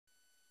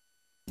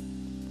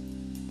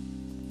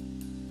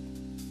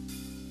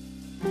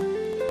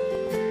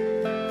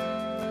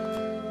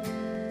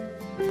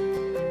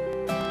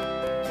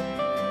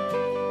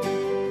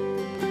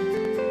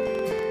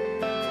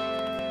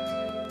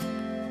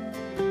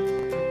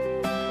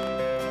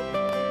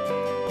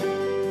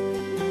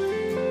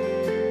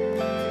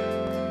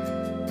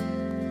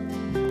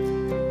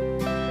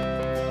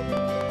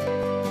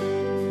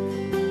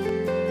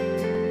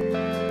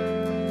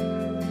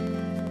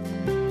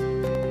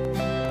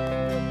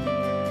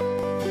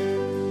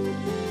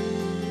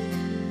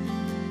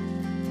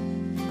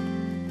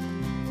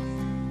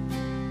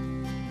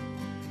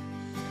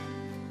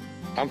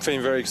I'm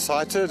feeling very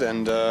excited,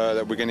 and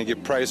that we're going to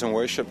give praise and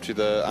worship to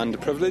the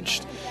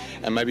underprivileged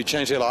and maybe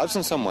change their lives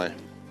in some way.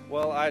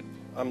 Well,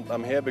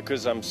 I'm here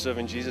because I'm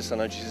serving Jesus. I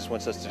know Jesus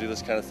wants us to do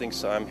this kind of thing,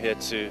 so I'm here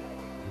to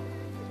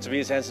be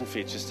his hands and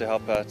feet, just to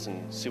help out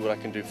and see what I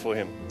can do for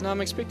him. No,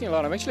 I'm expecting a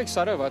lot. I'm actually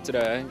excited about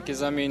today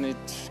because, I mean,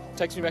 it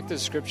takes me back to the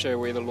scripture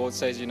where the Lord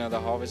says, you know,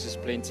 the harvest is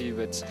plenty,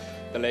 but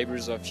the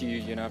laborers are few.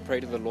 You know, I pray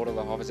to the Lord of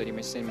the harvest that he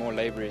may send more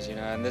laborers, you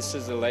know, and this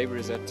is the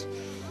laborers that,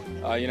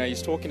 you know,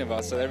 he's talking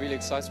about, so that really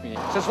excites me.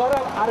 So it's not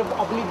out of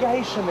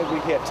obligation that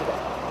we're here today,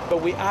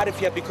 but we're out of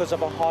here because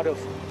of a heart of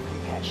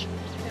compassion.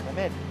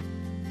 Amen.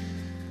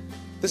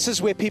 This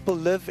is where people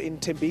live in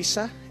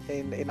Tembisa,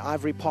 in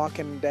Ivory Park,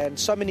 and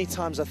so many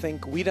times I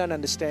think we don't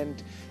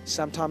understand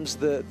sometimes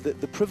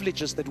the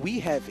privileges that we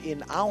have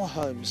in our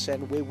homes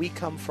and where we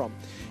come from.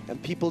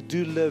 And people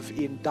do live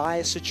in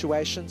dire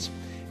situations.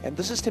 And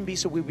this is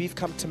Tembisa, where we've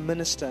come to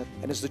minister.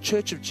 And as the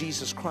Church of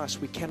Jesus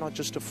Christ, we cannot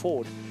just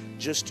afford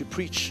just to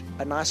preach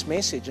a nice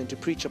message and to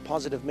preach a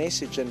positive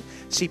message and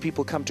see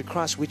people come to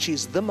Christ, which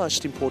is the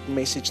most important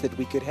message that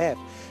we could have.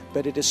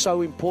 But it is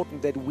so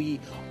important that we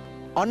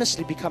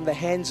honestly become the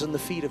hands and the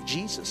feet of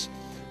Jesus.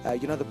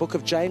 You know, the book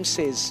of James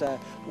says,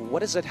 what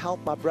does it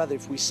help, my brother,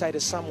 if we say to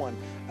someone,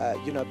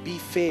 you know, be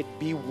fed,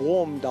 be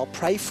warmed, I'll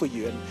pray for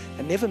you,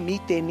 and never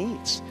meet their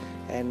needs.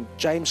 And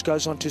James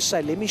goes on to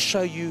say, let me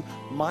show you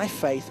my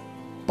faith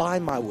by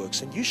my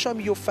works, and you show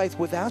me your faith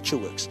without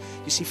your works.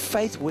 You see,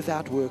 faith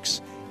without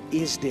works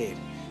is dead.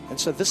 And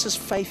so this is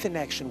faith in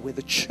action, where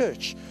the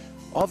church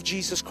of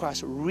Jesus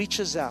Christ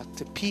reaches out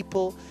to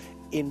people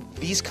in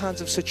these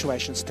kinds of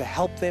situations to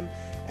help them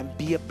and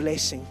be a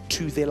blessing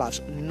to their lives,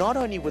 not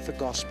only with the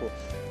gospel,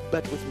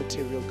 but with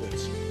material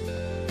goods.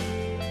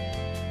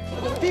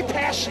 Be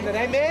passionate,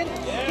 amen?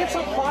 Yeah. Get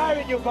some fire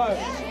in your bones.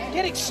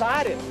 Get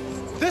excited.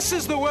 This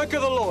is the work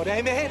of the Lord,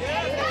 amen?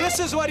 Yeah. This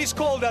is what he's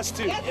called us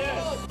to.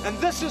 Yeah. And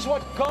this is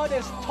what God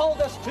has told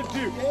us to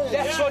do.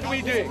 That's what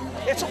we're doing.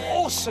 It's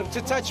awesome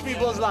to touch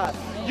people's lives.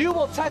 You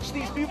will touch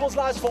these people's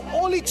lives for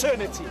all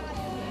eternity.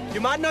 You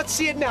might not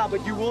see it now,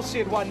 but you will see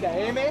it one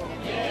day, amen?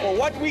 For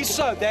what we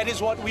sow, that is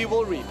what we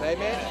will reap,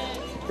 amen?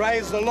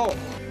 Praise the Lord.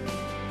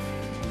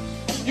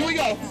 Here we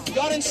go.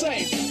 God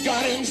insane.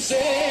 God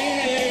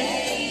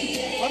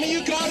insane. How many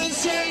of you God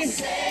insane?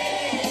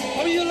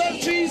 How many of you love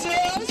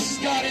Jesus?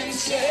 God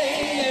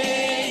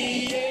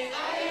insane. I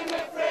am a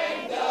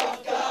friend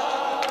of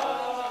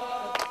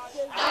God.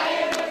 I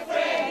am a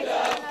friend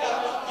of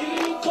God.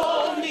 You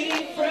call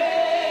me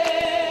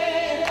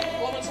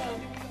friend. One more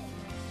time.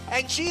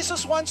 And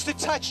Jesus wants to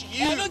touch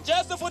you.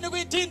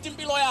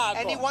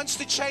 And he wants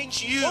to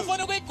change you.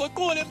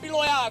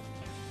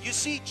 You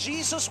see,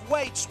 Jesus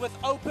waits with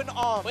open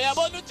arms.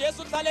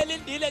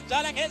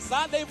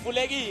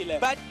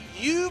 But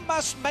you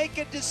must make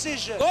a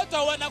decision to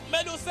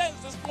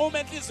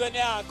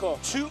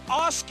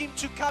ask him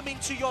to come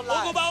into your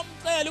life.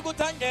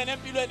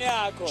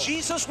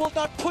 Jesus will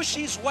not push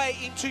his way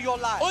into your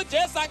life.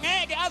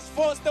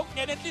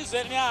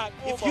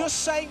 If you're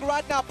saying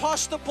right now,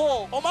 Pastor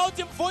Paul,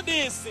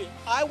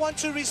 I want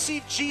to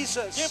receive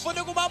Jesus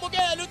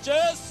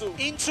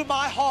into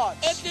my heart.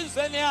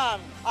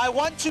 I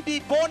want to be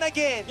born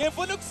again. I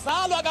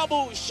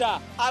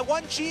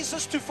want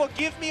Jesus to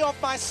forgive me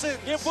of my sins.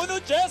 And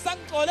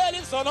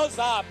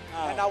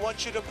I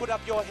want you to put up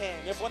your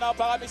hand. If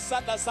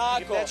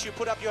that's you,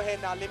 put up your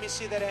hand now. Let me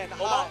see that hand.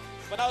 High.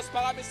 You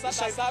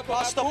say,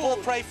 Pastor Paul,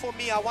 pray for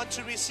me. I want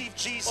to receive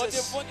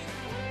Jesus.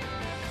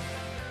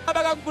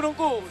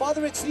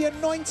 Father, it's the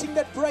anointing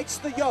that breaks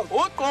the yoke.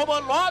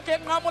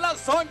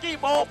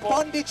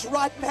 Bondage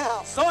right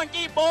now.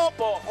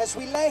 As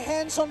we lay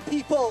hands on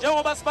people,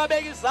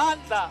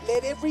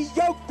 let every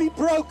yoke be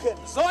broken.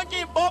 In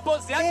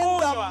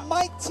the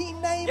mighty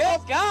name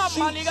of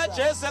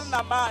Jesus.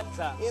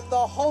 In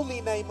the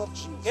holy name of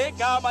Jesus.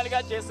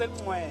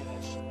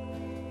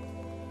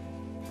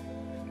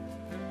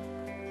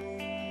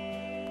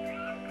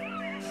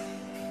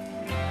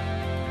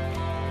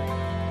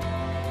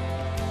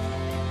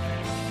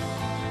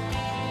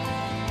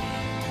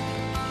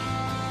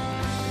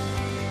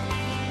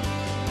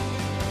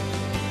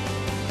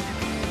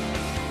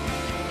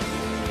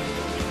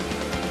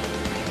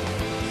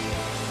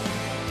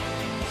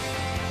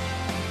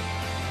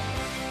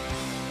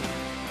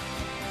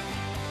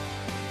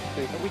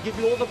 And we give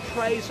you all the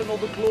praise and all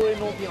the glory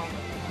and all the honor.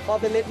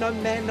 Father, let no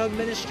man, no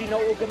ministry, no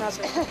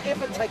organization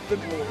ever take the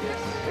glory.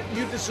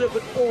 You deserve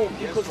it all,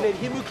 because let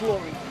him who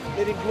glory,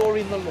 let him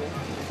glory in the Lord.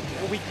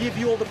 And we give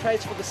you all the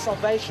praise for the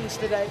salvations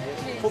today,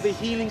 for the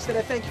healings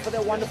today. Thank you for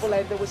that wonderful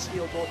lady that was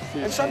healed, Lord.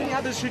 And so many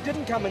others who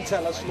didn't come and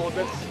tell us, Lord,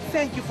 but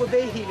thank you for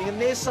their healing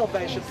and their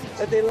salvation,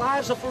 that their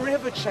lives are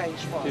forever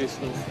changed, Father.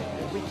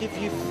 And we give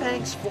you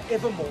thanks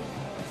forevermore,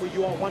 for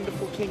you are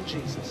wonderful, King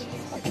Jesus.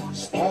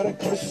 Started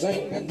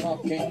cursing and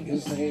mocking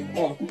his name.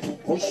 Oh,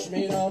 pushed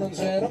me down and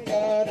said, I'm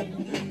God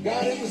in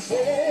the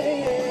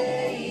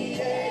same.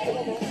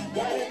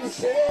 God in the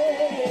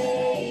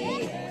same.